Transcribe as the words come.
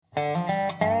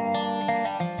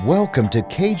Welcome to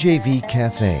KJV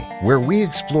Cafe, where we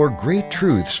explore great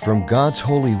truths from God's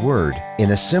holy word in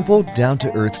a simple,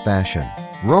 down-to-earth fashion.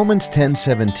 Romans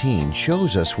 10:17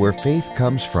 shows us where faith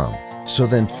comes from. So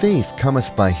then faith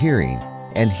cometh by hearing,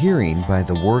 and hearing by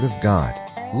the word of God.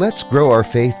 Let's grow our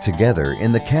faith together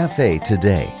in the cafe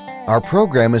today. Our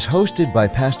program is hosted by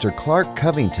Pastor Clark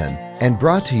Covington and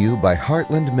brought to you by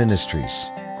Heartland Ministries.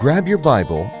 Grab your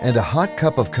Bible and a hot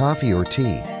cup of coffee or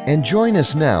tea and join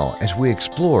us now as we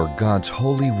explore God's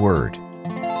holy word.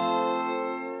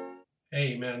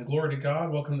 Amen. Glory to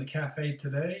God. Welcome to the cafe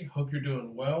today. Hope you're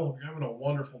doing well. Hope you're having a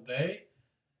wonderful day.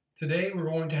 Today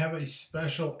we're going to have a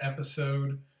special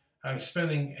episode. I'm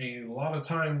spending a lot of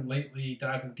time lately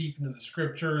diving deep into the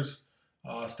scriptures,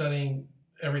 studying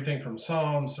everything from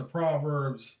Psalms to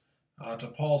Proverbs to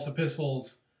Paul's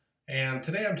epistles. And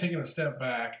today I'm taking a step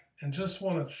back and just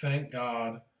want to thank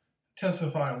God,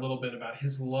 testify a little bit about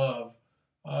His love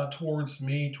towards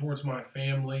me, towards my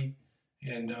family,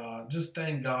 and just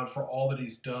thank God for all that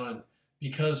He's done,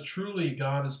 because truly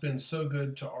God has been so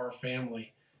good to our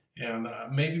family. And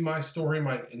maybe my story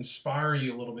might inspire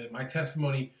you a little bit. My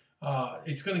testimony,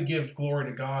 it's going to give glory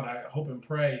to God, I hope and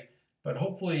pray, but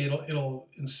hopefully it'll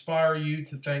inspire you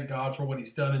to thank God for what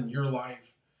He's done in your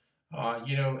life.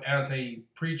 As a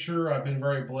preacher, I've been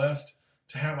very blessed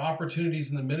to have opportunities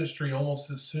in the ministry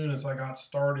almost as soon as I got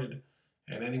started.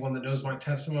 And anyone that knows my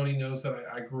testimony knows that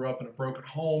I grew up in a broken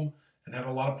home and had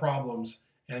a lot of problems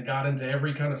and got into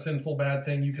every kind of sinful bad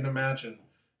thing you can imagine.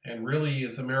 And really,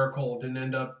 it's a miracle, didn't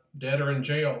end up dead or in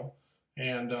jail.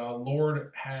 And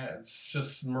Lord has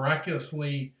just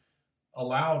miraculously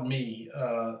allowed me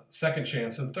second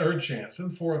chance and third chance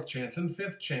and fourth chance and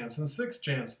fifth chance and sixth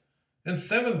chance and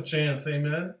seventh chance,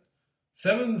 amen.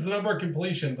 Seven's the number of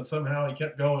completion, but somehow He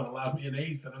kept going, allowed me an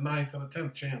eighth and a ninth and a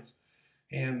 10th chance.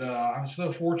 And I'm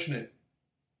so fortunate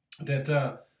that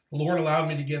the Lord allowed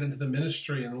me to get into the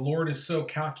ministry, and the Lord is so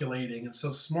calculating and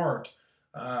so smart.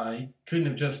 He couldn't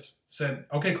have just said,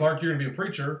 okay, Clark, you're going to be a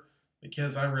preacher,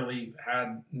 because I really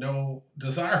had no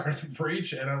desire to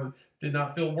preach, and I did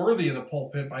not feel worthy of the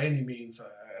pulpit by any means.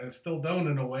 I still don't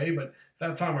in a way, but at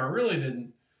that time I really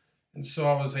didn't. And so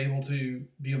I was able to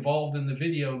be involved in the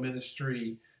video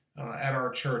ministry at our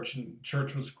church. And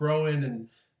church was growing, and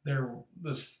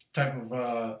this type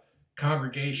of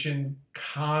congregation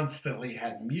constantly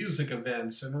had music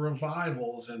events and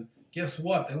revivals. And guess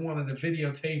what? They wanted to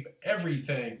videotape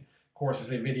everything. Of course,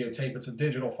 I say videotape, it's a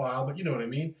digital file, but you know what I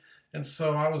mean. And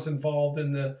so I was involved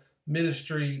in the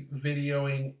ministry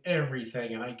videoing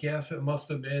everything. And I guess it must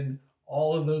have been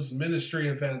all of those ministry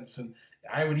events, and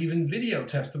I would even video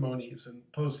testimonies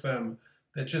and post them,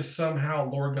 that just somehow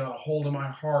Lord got a hold of my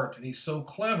heart. And He's so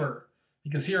clever,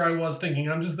 because here I was thinking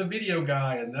I'm just the video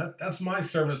guy, and that's my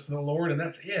service to the Lord, and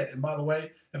that's it. And by the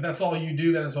way, if that's all you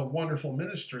do, that is a wonderful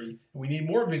ministry. We need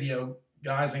more video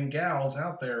guys and gals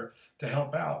out there to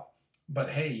help out.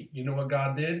 But hey, you know what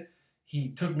God did? He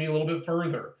took me a little bit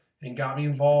further and got me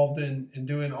involved in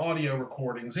doing audio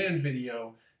recordings and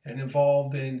video, and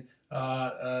involved in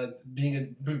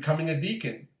becoming a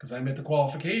deacon, because I met the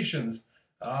qualifications.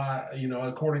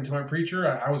 According to my preacher,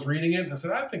 I was reading it and I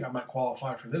said, I think I might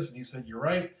qualify for this. And he said, you're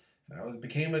right. And I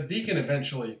became a deacon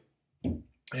eventually.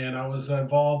 And I was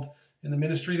involved in the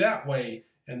ministry that way.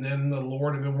 And then the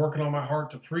Lord had been working on my heart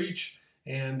to preach.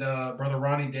 And Brother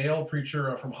Ronnie Dale,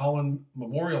 preacher from Holland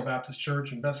Memorial Baptist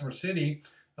Church in Bessemer City,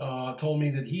 told me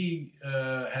that he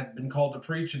had been called to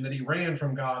preach, and that he ran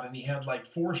from God, and he had like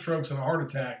 4 strokes and a heart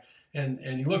attack. And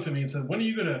he looked at me and said, when are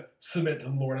you going to submit to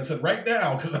the Lord? I said, right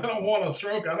now, because I don't want a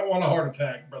stroke. I don't want a heart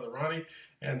attack, Brother Ronnie.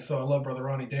 And so I love Brother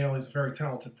Ronnie Dale. He's a very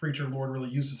talented preacher. The Lord really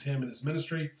uses him in His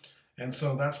ministry. And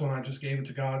so that's when I just gave it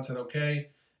to God and said,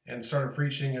 okay, and started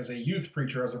preaching as a youth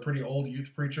preacher. I was a pretty old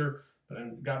youth preacher, but I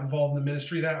got involved in the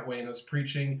ministry that way. And I was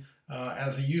preaching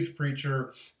as a youth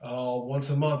preacher once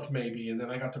a month maybe. And then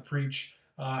I got to preach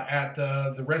at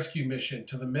the rescue mission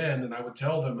to the men, and I would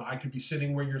tell them I could be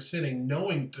sitting where you're sitting,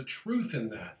 knowing the truth in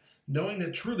that, knowing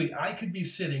that truly I could be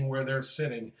sitting where they're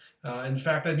sitting. In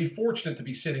fact, I'd be fortunate to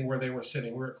be sitting where they were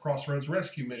sitting. We're at Crossroads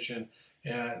Rescue Mission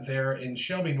there in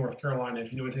Shelby, North Carolina.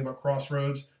 If you know anything about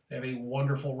Crossroads, they have a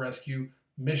wonderful rescue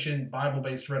mission,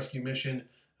 Bible-based rescue mission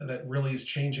that really is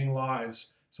changing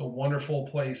lives. It's a wonderful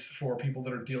place for people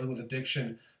that are dealing with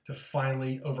addiction to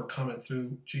finally overcome it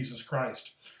through Jesus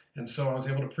Christ. And so I was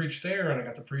able to preach there, and I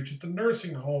got to preach at the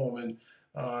nursing home. And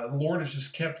the Lord has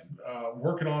just kept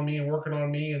working on me.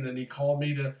 And then He called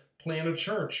me to plant a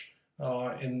church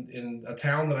in a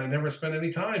town that I never spent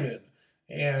any time in.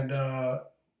 And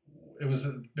it was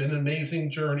been an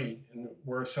amazing journey. And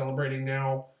we're celebrating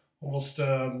now almost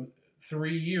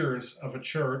 3 years of a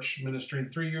church ministry.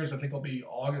 3 years, I think, will be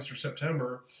August or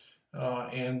September.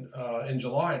 And in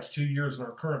July, it's 2 years in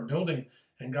our current building.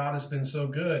 And God has been so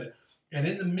good. And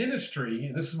in the ministry,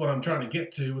 and this is what I'm trying to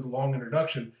get to with a long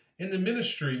introduction, in the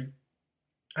ministry,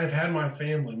 I've had my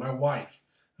family, my wife,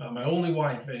 my only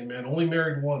wife, amen, only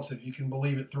married once, if you can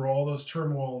believe it, through all those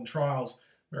turmoil and trials.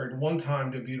 Married one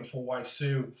time to a beautiful wife,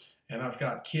 Sue, and I've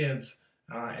got kids,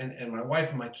 and my wife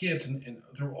and my kids, and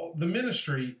through all the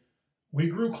ministry, we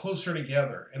grew closer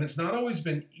together. And it's not always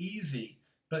been easy,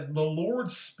 but the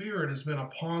Lord's Spirit has been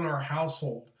upon our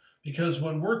household, because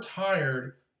when we're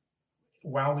tired,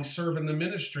 while we serve in the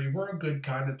ministry, we're a good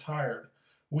kind of tired.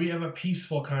 We have a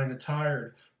peaceful kind of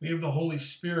tired. We have the Holy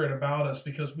Spirit about us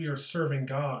because we are serving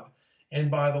God. And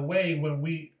by the way, when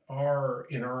we are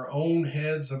in our own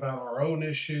heads about our own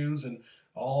issues and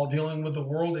all dealing with the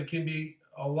world, it can be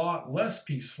a lot less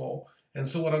peaceful. And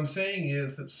so what I'm saying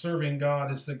is that serving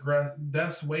God is the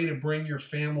best way to bring your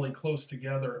family close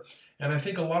together. And I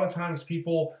think a lot of times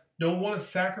people don't want to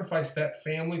sacrifice that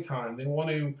family time. They want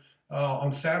to,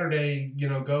 on Saturday,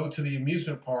 go to the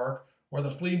amusement park or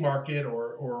the flea market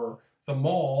or the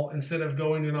mall instead of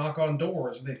going to knock on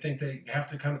doors. And they think they have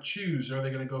to kind of choose. Are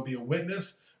they going to go be a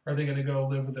witness? Or are they going to go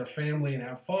live with their family and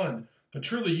have fun? But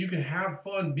truly, you can have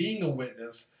fun being a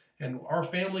witness. And our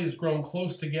family has grown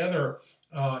close together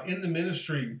in the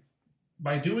ministry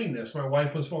by doing this. My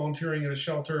wife was volunteering at a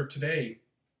shelter today,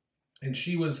 and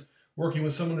she was working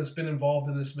with someone that's been involved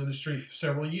in this ministry for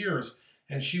several years.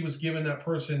 And she was giving that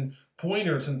person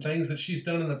pointers and things that she's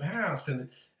done in the past, and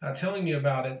telling me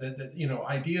about it, that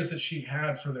ideas that she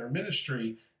had for their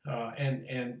ministry.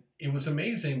 And it was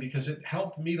amazing because it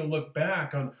helped me to look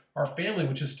back on our family,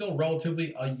 which is still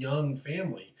relatively a young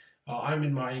family. I'm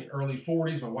in my early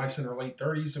 40s, my wife's in her late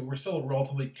 30s, and we're still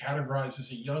relatively categorized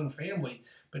as a young family.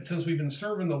 But since we've been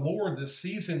serving the Lord this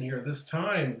season here, this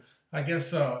time, I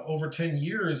guess over 10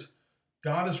 years,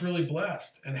 God has really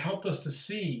blessed and helped us to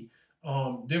see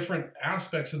different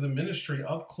aspects of the ministry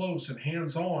up close and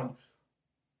hands-on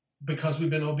because we've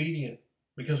been obedient,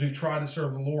 because we've tried to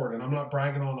serve the Lord. And I'm not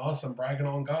bragging on us, I'm bragging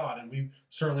on God. And we've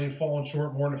certainly fallen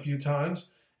short more than a few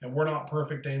times, and we're not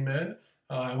perfect, amen.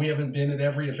 We haven't been at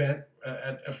every event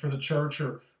for the church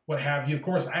or what have you. Of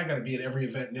course, I got to be at every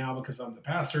event now because I'm the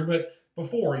pastor, but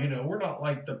before, we're not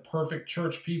like the perfect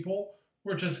church people.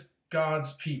 We're just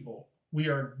God's people.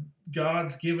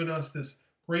 God's given us this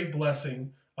great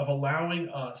blessing of allowing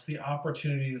us the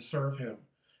opportunity to serve Him.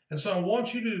 And so I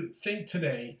want you to think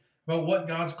today about what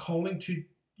God's calling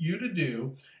you to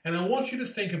do, and I want you to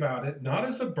think about it not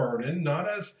as a burden, not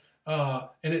as an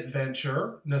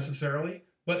adventure necessarily,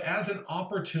 but as an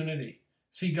opportunity.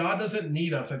 See, God doesn't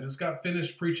need us. I just got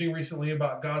finished preaching recently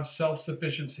about God's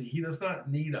self-sufficiency. He does not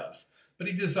need us, but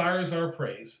He desires our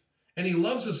praise. And He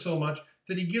loves us so much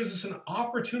that He gives us an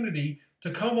opportunity to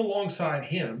come alongside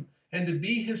Him and to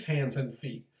be His hands and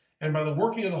feet. And by the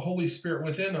working of the Holy Spirit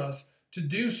within us, to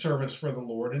do service for the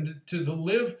Lord and to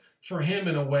live for Him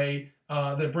in a way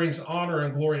that brings honor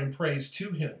and glory and praise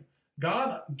to Him.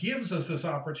 God gives us this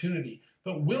opportunity,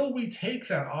 but will we take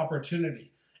that opportunity?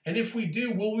 And if we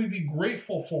do, will we be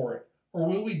grateful for it, or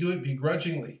will we do it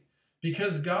begrudgingly?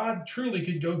 Because God truly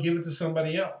could go give it to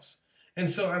somebody else. And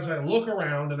so as I look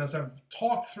around and as I've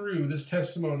talked through this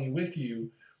testimony with you,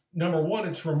 number one,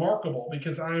 it's remarkable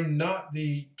because I'm not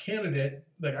the candidate.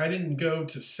 Like, I didn't go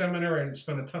to seminary. I didn't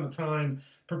spend a ton of time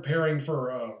preparing for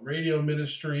a radio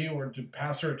ministry or to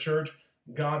pastor a church.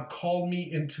 God called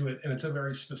me into it, and it's a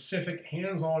very specific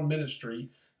hands-on ministry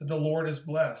that the Lord has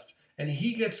blessed. And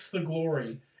He gets the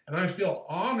glory, and I feel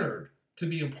honored to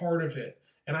be a part of it.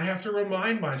 And I have to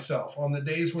remind myself on the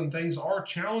days when things are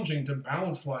challenging to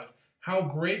balance life, how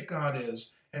great God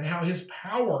is and how His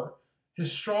power,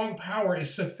 His strong power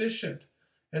is sufficient.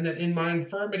 And that in my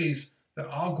infirmities, that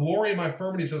I'll glory in my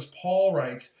infirmities, as Paul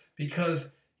writes,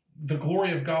 because the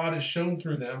glory of God is shown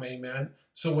through them, amen.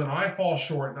 So when I fall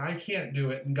short and I can't do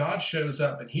it and God shows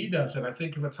up and He does it, I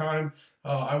think of a time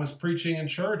I was preaching in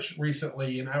church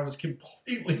recently and I was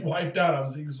completely wiped out. I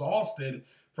was exhausted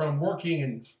from working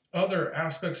in other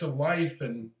aspects of life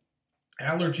and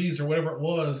allergies or whatever it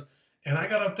was. And I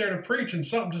got up there to preach and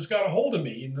something just got a hold of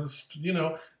me. And this,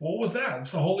 what was that?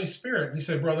 It's the Holy Spirit. And you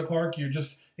say, Brother Clark, you're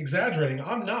just exaggerating.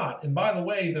 I'm not. And by the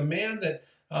way, the man that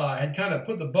had kind of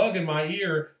put the bug in my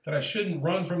ear that I shouldn't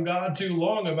run from God too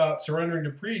long about surrendering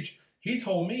to preach, he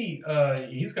told me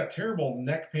he's got terrible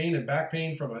neck pain and back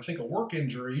pain from, I think, a work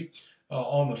injury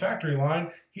on the factory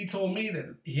line. He told me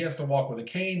that he has to walk with a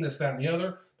cane, this, that, and the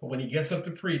other. But when he gets up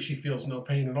to preach, he feels no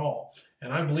pain at all.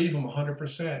 And I believe him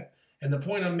 100%. And the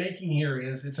point I'm making here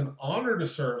is it's an honor to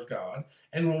serve God.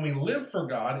 And when we live for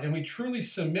God and we truly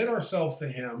submit ourselves to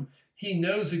Him, He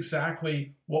knows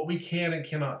exactly what we can and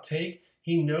cannot take.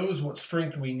 He knows what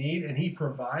strength we need, and He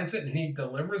provides it, and He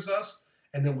delivers us,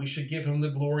 and then we should give Him the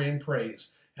glory and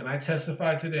praise. And I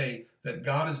testify today that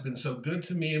God has been so good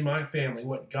to me and my family.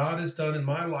 What God has done in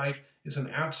my life is an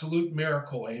absolute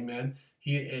miracle, amen.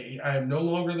 I am no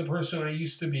longer the person I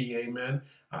used to be, amen.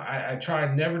 I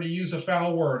tried never to use a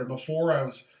foul word, and before I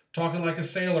was talking like a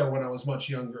sailor when I was much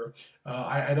younger.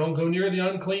 I don't go near the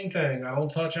unclean thing. I don't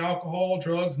touch alcohol,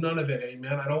 drugs, none of it,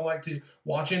 amen. I don't like to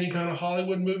watch any kind of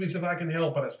Hollywood movies if I can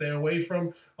help it. I stay away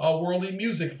from worldly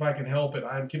music if I can help it.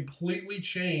 I'm completely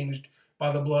changed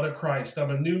by the blood of Christ.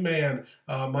 I'm a new man.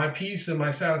 My peace and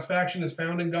my satisfaction is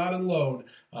found in God alone.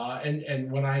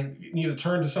 And when I need to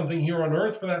turn to something here on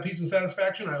earth for that peace and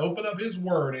satisfaction, I open up His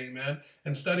Word, amen,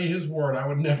 and study His Word. I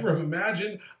would never have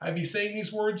imagined I'd be saying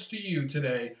these words to you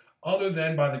today, other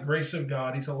than by the grace of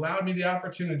God. He's allowed me the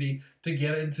opportunity to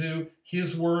get into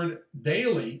His Word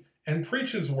daily and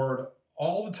preach His Word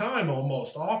all the time,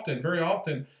 almost, often, very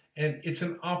often. And it's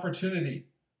an opportunity.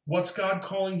 What's God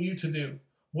calling you to do?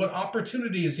 What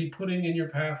opportunity is He putting in your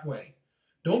pathway?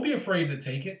 Don't be afraid to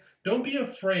take it. Don't be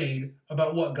afraid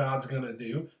about what God's going to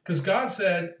do, because God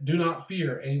said, do not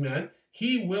fear, amen.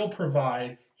 He will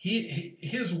provide.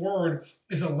 His Word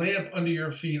is a lamp under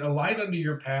your feet, a light under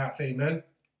your path, amen.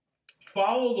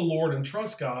 Follow the Lord and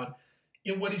trust God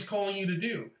in what He's calling you to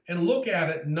do, and look at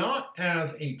it not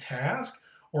as a task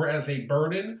or as a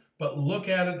burden, but look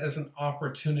at it as an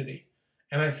opportunity.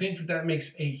 And I think that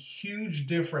makes a huge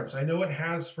difference. I know it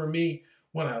has for me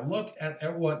when I look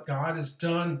at what God has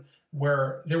done,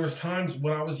 where there was times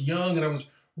when I was young and I was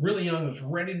really young, I was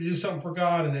ready to do something for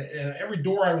God, and every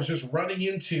door I was just running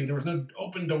into, there was no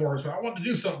open doors, but I wanted to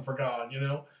do something for God, you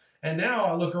know. And now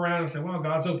I look around and say, well,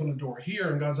 God's opened the door here,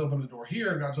 and God's opened the door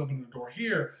here, and God's opened the door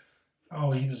here.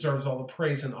 Oh, He deserves all the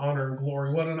praise and honor and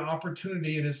glory. What an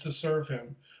opportunity it is to serve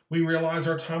Him. We realize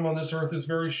our time on this earth is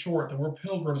very short, that we're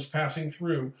pilgrims passing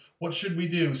through. What should we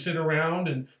do? Sit around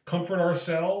and comfort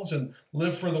ourselves and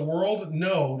live for the world?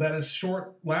 No, that is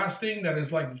short lasting. That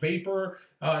is like vapor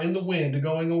in the wind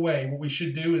going away. What we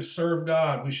should do is serve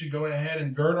God. We should go ahead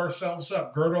and gird ourselves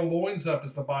up, gird our loins up,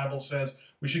 as the Bible says.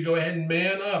 We should go ahead and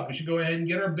man up. We should go ahead and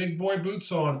get our big boy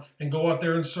boots on and go out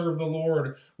there and serve the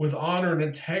Lord with honor and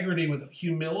integrity, with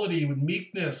humility, with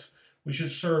meekness. We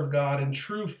should serve God in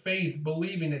true faith,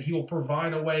 believing that He will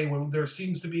provide a way when there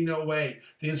seems to be no way.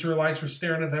 The Israelites were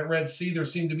staring at that Red Sea. There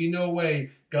seemed to be no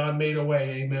way. God made a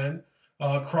way. Amen.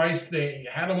 Christ, they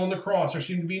had Him on the cross. There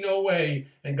seemed to be no way,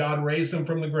 and God raised Him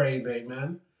from the grave.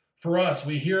 Amen. For us,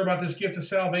 we hear about this gift of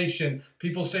salvation.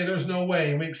 People say there's no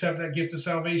way, and we accept that gift of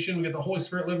salvation. We get the Holy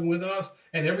Spirit living within us,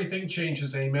 and everything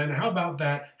changes, amen. How about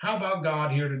that? How about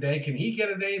God here today? Can He get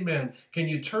an amen? Can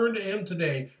you turn to Him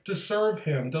today to serve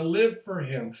Him, to live for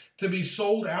Him, to be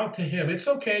sold out to Him? It's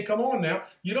okay. Come on now.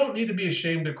 You don't need to be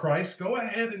ashamed of Christ. Go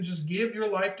ahead and just give your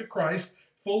life to Christ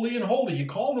fully and wholly. You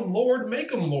call Him Lord,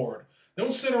 make Him Lord.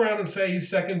 Don't sit around and say He's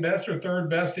second best or third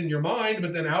best in your mind,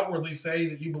 but then outwardly say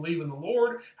that you believe in the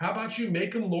Lord. How about you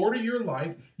make Him Lord of your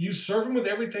life? You serve Him with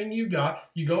everything you got.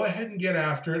 You go ahead and get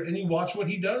after it, and you watch what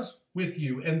He does with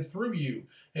you and through you.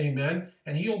 Amen.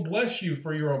 And He'll bless you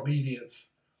for your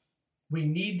obedience. We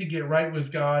need to get right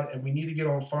with God, and we need to get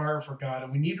on fire for God,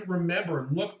 and we need to remember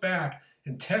and look back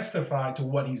and testify to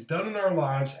what He's done in our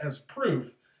lives as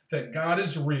proof that God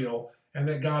is real and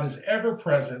that God is ever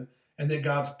present, and that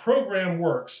God's program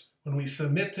works when we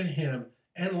submit to Him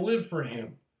and live for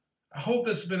Him. I hope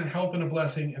this has been a help and a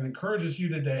blessing and encourages you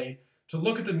today to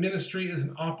look at the ministry as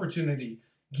an opportunity.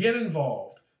 Get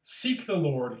involved. Seek the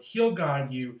Lord. He'll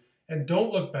guide you. And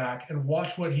don't look back, and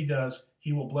watch what He does.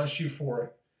 He will bless you for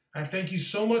it. I thank you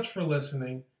so much for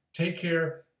listening. Take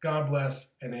care. God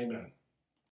bless, and amen.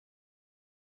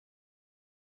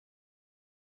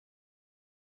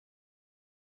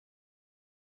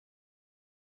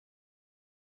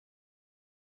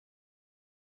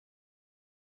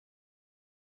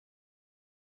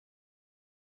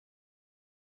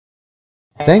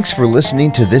 Thanks for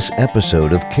listening to this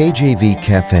episode of KJV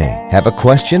Cafe. Have a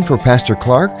question for Pastor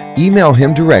Clark? Email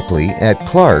him directly at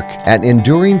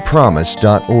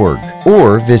clark@enduringpromise.org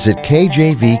or visit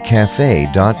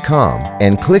kjvcafe.com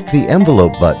and click the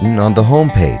envelope button on the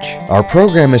homepage. Our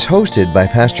program is hosted by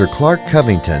Pastor Clark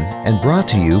Covington and brought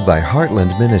to you by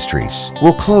Heartland Ministries.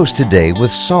 We'll close today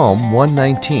with Psalm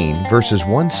 119, verses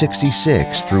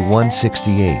 166 through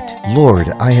 168. Lord,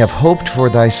 I have hoped for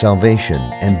Thy salvation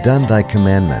and done Thy commandments.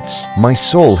 commandments. My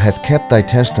soul hath kept thy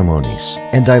testimonies,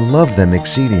 and I love them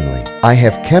exceedingly. I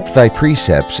have kept thy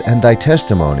precepts and thy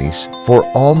testimonies, for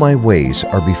all my ways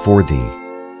are before thee.